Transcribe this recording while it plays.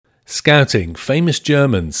Scouting, famous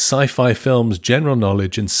Germans, sci-fi films, general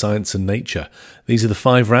knowledge and science and nature. These are the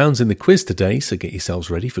 5 rounds in the quiz today, so get yourselves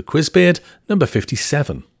ready for Quizbeard number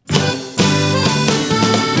 57.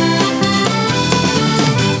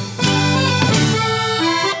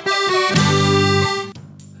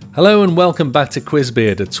 Hello and welcome back to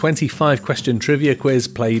Quizbeard, a 25-question trivia quiz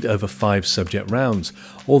played over 5 subject rounds.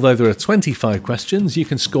 Although there are 25 questions, you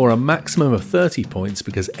can score a maximum of 30 points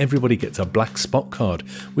because everybody gets a black spot card,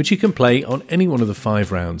 which you can play on any one of the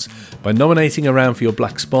 5 rounds. By nominating a round for your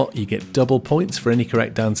black spot, you get double points for any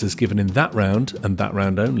correct answers given in that round and that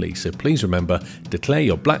round only. So please remember, declare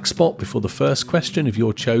your black spot before the first question of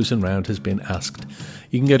your chosen round has been asked.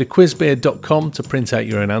 You can go to quizbeard.com to print out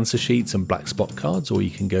your own answer sheets and black spot cards, or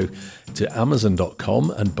you can go to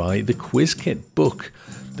amazon.com and buy the Quiz Kit book.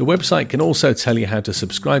 The website can also tell you how to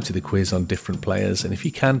subscribe to the quiz on different players, and if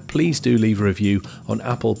you can, please do leave a review on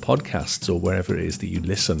Apple Podcasts or wherever it is that you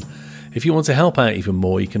listen. If you want to help out even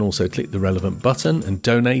more, you can also click the relevant button and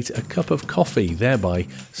donate a cup of coffee, thereby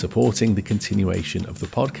supporting the continuation of the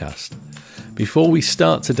podcast. Before we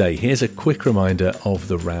start today, here's a quick reminder of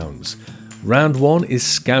the rounds. Round 1 is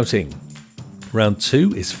scouting. Round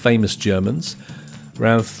 2 is famous Germans.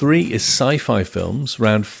 Round 3 is sci-fi films.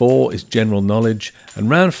 Round 4 is general knowledge. And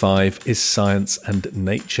round 5 is science and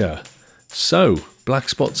nature. So, black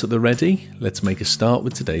spots at the ready. Let's make a start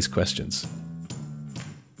with today's questions.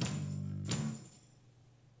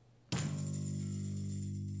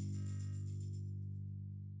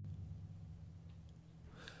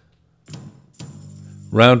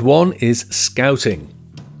 Round 1 is scouting.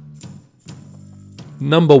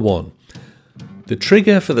 Number 1. The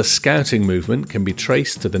trigger for the scouting movement can be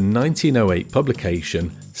traced to the 1908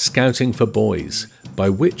 publication Scouting for Boys by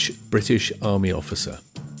which British Army officer?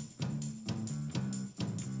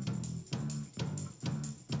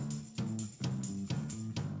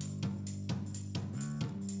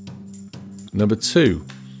 Number 2.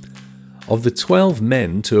 Of the 12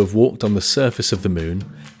 men to have walked on the surface of the moon,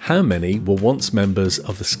 how many were once members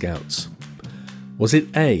of the Scouts? Was it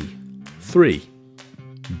A, 3,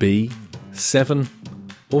 B, 7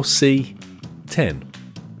 or C, 10?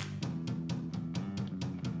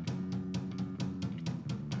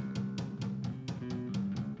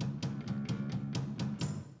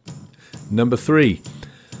 Number 3.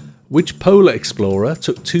 Which polar explorer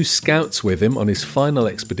took 2 scouts with him on his final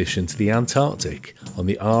expedition to the Antarctic on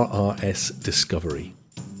the RRS Discovery?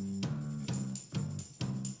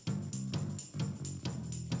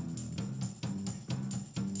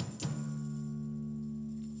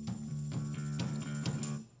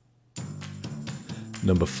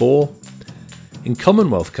 Number 4. In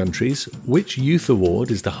Commonwealth countries, which youth award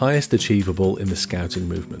is the highest achievable in the scouting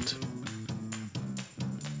movement?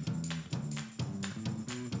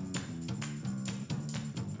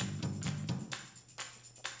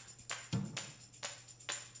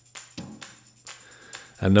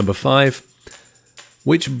 And number 5.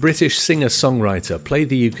 Which British singer-songwriter played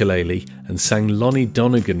the ukulele and sang Lonnie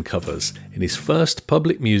Donegan covers in his first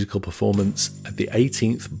public musical performance at the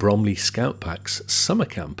 18th Bromley Scout Pack's summer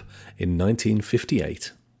camp in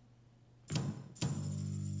 1958?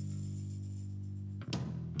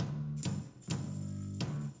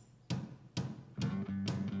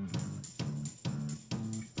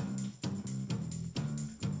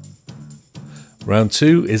 Round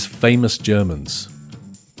 2 is famous Germans.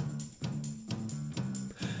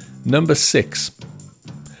 Number 6.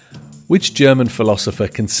 Which German philosopher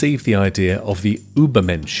conceived the idea of the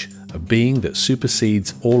Übermensch, a being that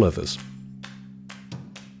supersedes all others?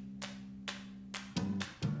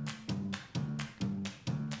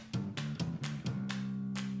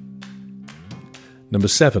 Number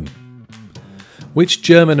 7. Which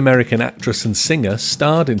German-American actress and singer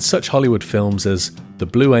starred in such Hollywood films as The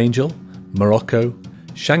Blue Angel, Morocco,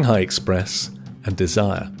 Shanghai Express and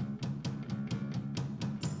Desire?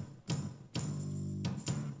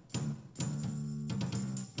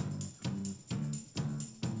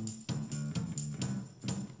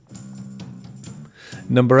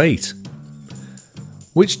 Number 8.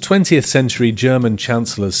 Which 20th century German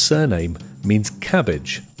chancellor's surname means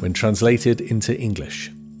cabbage when translated into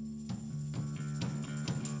English?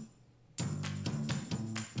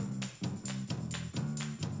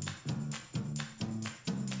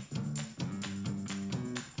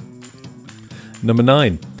 Number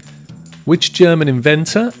 9. Which German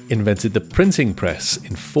inventor invented the printing press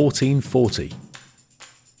in 1440?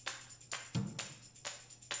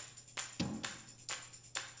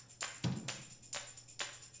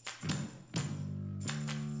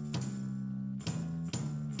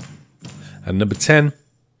 And number 10.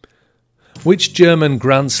 Which German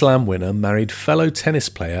Grand Slam winner married fellow tennis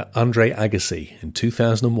player Andre Agassi in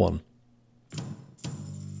 2001?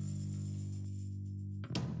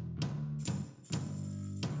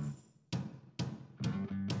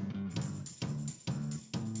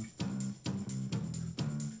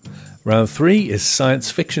 Round 3 is science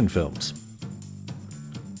fiction films.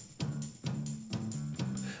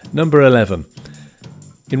 Number 11.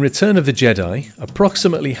 In Return of the Jedi,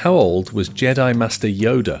 approximately how old was Jedi Master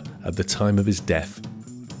Yoda at the time of his death?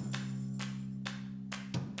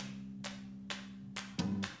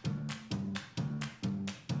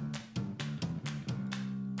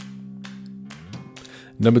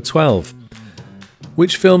 Number 12.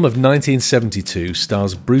 Which film of 1972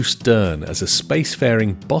 stars Bruce Dern as a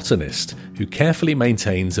spacefaring botanist who carefully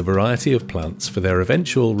maintains a variety of plants for their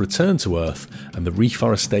eventual return to Earth and the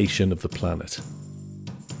reforestation of the planet?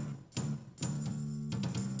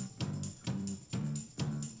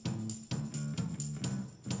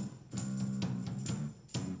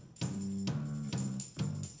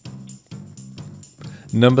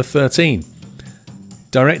 Number 13.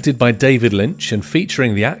 Directed by David Lynch and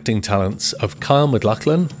featuring the acting talents of Kyle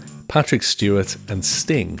MacLachlan, Patrick Stewart and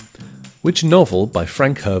Sting, which novel by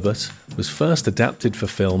Frank Herbert was first adapted for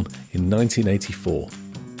film in 1984?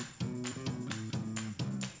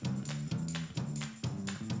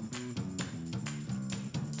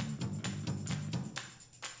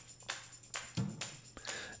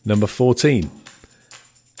 Number 14.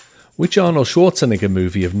 Which Arnold Schwarzenegger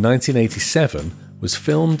movie of 1987 was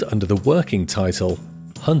filmed under the working title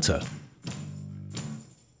Hunter?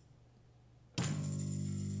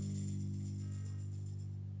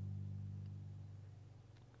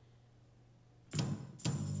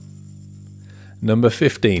 Number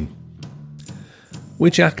 15.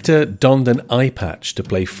 Which actor donned an eye patch to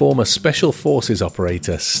play former Special Forces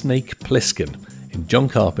operator Snake Plissken in John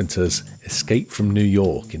Carpenter's Escape from New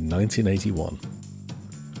York in 1981?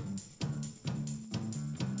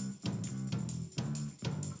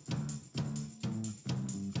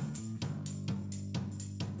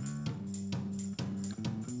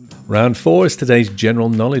 Round 4 is today's general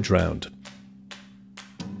knowledge round.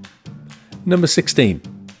 Number 16.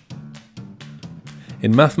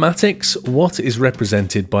 In mathematics, what is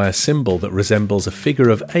represented by a symbol that resembles a figure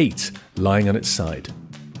of 8 lying on its side?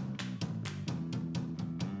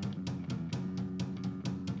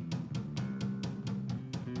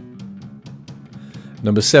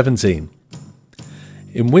 Number 17.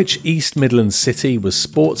 In which East Midlands city was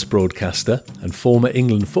sports broadcaster and former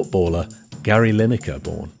England footballer Gary Lineker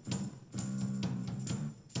born?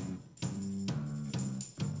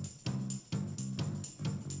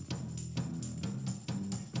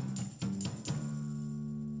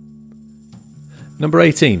 Number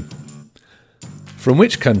 18. From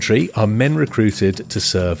which country are men recruited to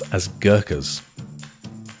serve as Gurkhas?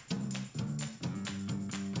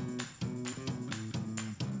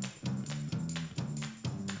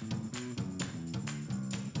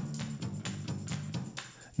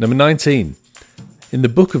 Number 19. In the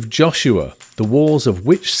book of Joshua, the walls of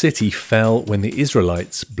which city fell when the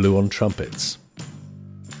Israelites blew on trumpets?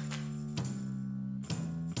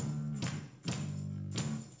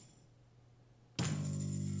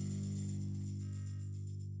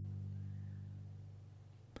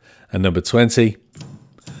 And number 20.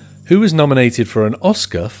 Who was nominated for an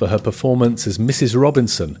Oscar for her performance as Mrs.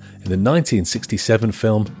 Robinson in the 1967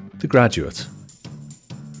 film The Graduate?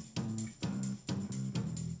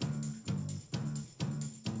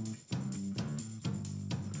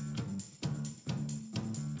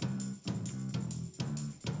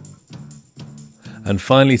 And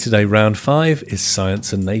finally today, round 5 is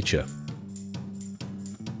science and nature.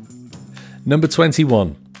 Number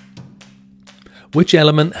 21. Which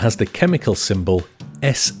element has the chemical symbol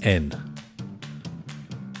Sn?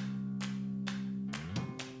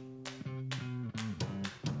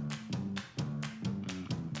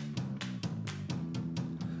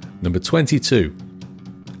 Number 22.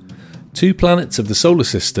 2 planets of the solar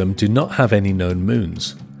system do not have any known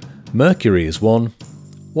moons. Mercury is one.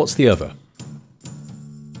 What's the other?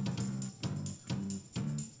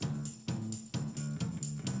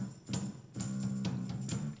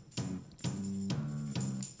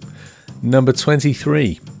 Number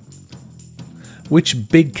 23. Which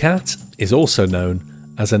big cat is also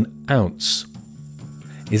known as an ounce?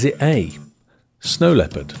 Is it A, snow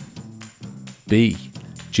leopard, B,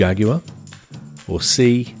 jaguar, or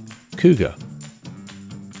C, cougar?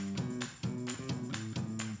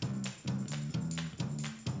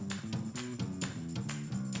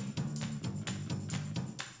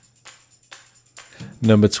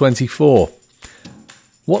 Number 24.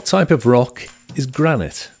 What type of rock is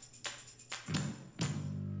granite?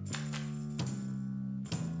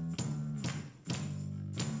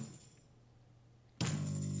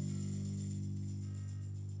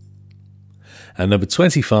 And number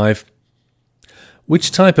 25,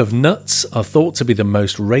 which type of nuts are thought to be the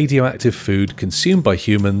most radioactive food consumed by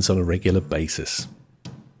humans on a regular basis?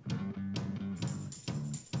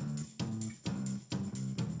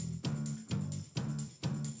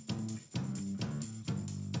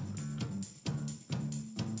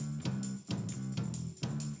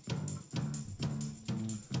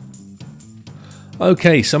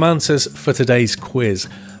 Okay, some answers for today's quiz.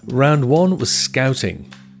 Round 1 was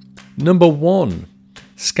scouting. Number 1,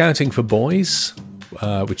 scouting for boys,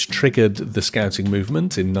 which triggered the scouting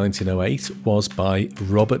movement in 1908, was by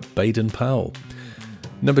Robert Baden-Powell.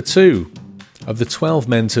 Number 2, of the 12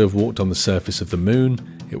 men to have walked on the surface of the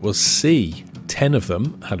moon, it was C. 10 of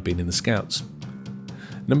them had been in the Scouts.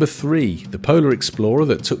 Number 3, the polar explorer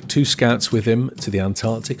that took 2 scouts with him to the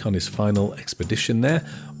Antarctic on his final expedition there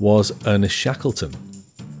was Ernest Shackleton.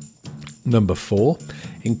 Number 4,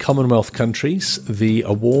 in Commonwealth countries, the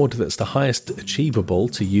award that's the highest achievable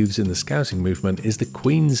to youths in the scouting movement is the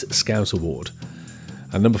Queen's Scout Award.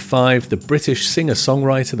 And number 5, the British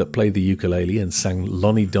singer-songwriter that played the ukulele and sang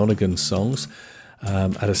Lonnie Donegan songs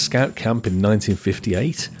at a scout camp in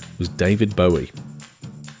 1958 was David Bowie.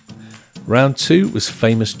 Round 2 was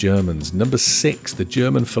famous Germans. Number 6, the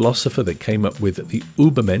German philosopher that came up with the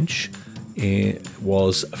Übermensch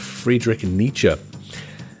was Friedrich Nietzsche.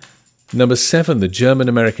 Number 7, the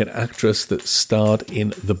German-American actress that starred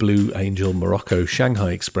in The Blue Angel, Morocco,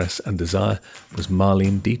 Shanghai Express and Desire was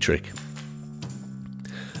Marlene Dietrich.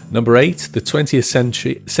 Number 8, the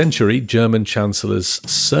 20th century German Chancellor's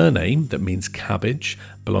surname, that means cabbage,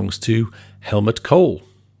 belongs to Helmut Kohl.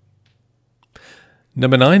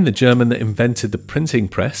 Number 9, the German that invented the printing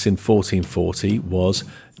press in 1440 was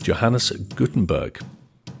Johannes Gutenberg.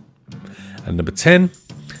 And number 10,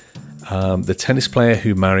 the tennis player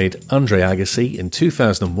who married Andre Agassi in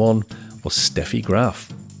 2001 was Steffi Graf.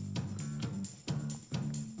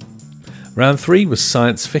 Round 3 was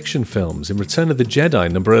science fiction films. In Return of the Jedi,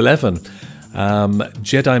 number 11,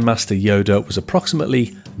 Jedi Master Yoda was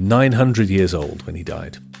approximately 900 years old when he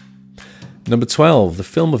died. Number 12, the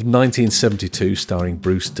film of 1972 starring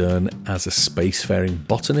Bruce Dern as a spacefaring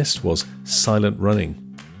botanist was Silent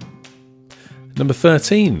Running. Number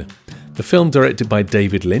 13, the film directed by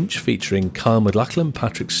David Lynch featuring Kyle MacLachlan,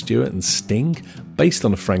 Patrick Stewart and Sting, based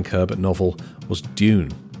on a Frank Herbert novel, was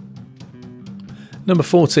Dune. Number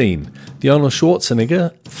 14, the Arnold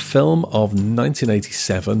Schwarzenegger film of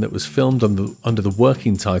 1987 that was filmed under the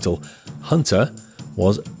working title Hunter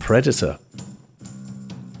was Predator.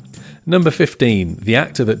 Number 15, the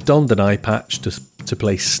actor that donned an eye patch to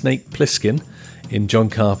play Snake Plissken in John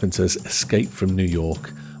Carpenter's Escape from New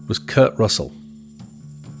York was Kurt Russell.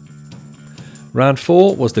 Round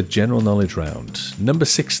 4 was the general knowledge round. Number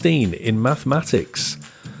 16, in mathematics,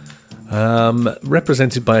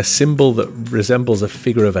 represented by a symbol that resembles a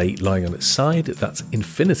figure of 8 lying on its side, that's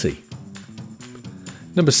infinity.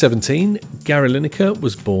 Number 17, Gary Lineker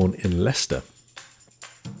was born in Leicester.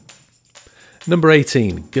 Number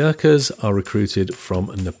 18, Gurkhas are recruited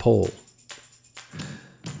from Nepal.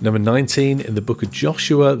 Number 19, in the book of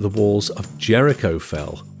Joshua, the walls of Jericho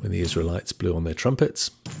fell when the Israelites blew on their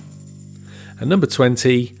trumpets. And number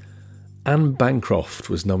 20, Anne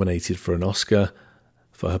Bancroft was nominated for an Oscar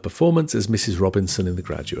for her performance as Mrs. Robinson in The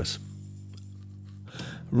Graduate.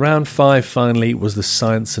 Round 5, finally, was the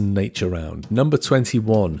science and nature round. Number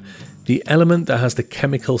 21, the element that has the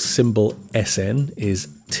chemical symbol SN is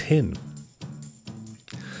tin.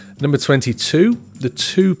 Number 22, the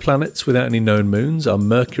 2 planets without any known moons are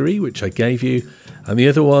Mercury, which I gave you, and the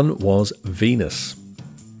other one was Venus.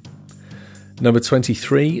 Number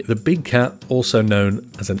 23, the big cat, also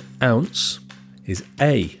known as an ounce, is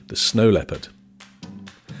A, the snow leopard.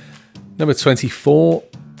 Number 24,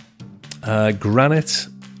 granite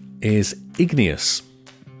is igneous.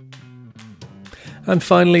 And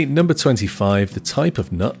finally, number 25, the type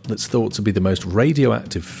of nut that's thought to be the most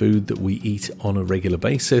radioactive food that we eat on a regular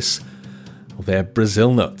basis, well, they're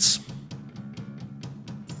Brazil nuts.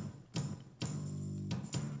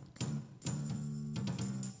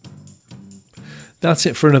 That's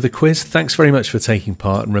it for another quiz. Thanks very much for taking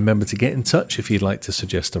part, and remember to get in touch if you'd like to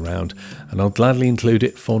suggest a round, and I'll gladly include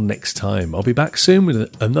it for next time. I'll be back soon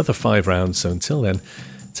with another 5 rounds, so until then,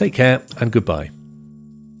 take care and goodbye.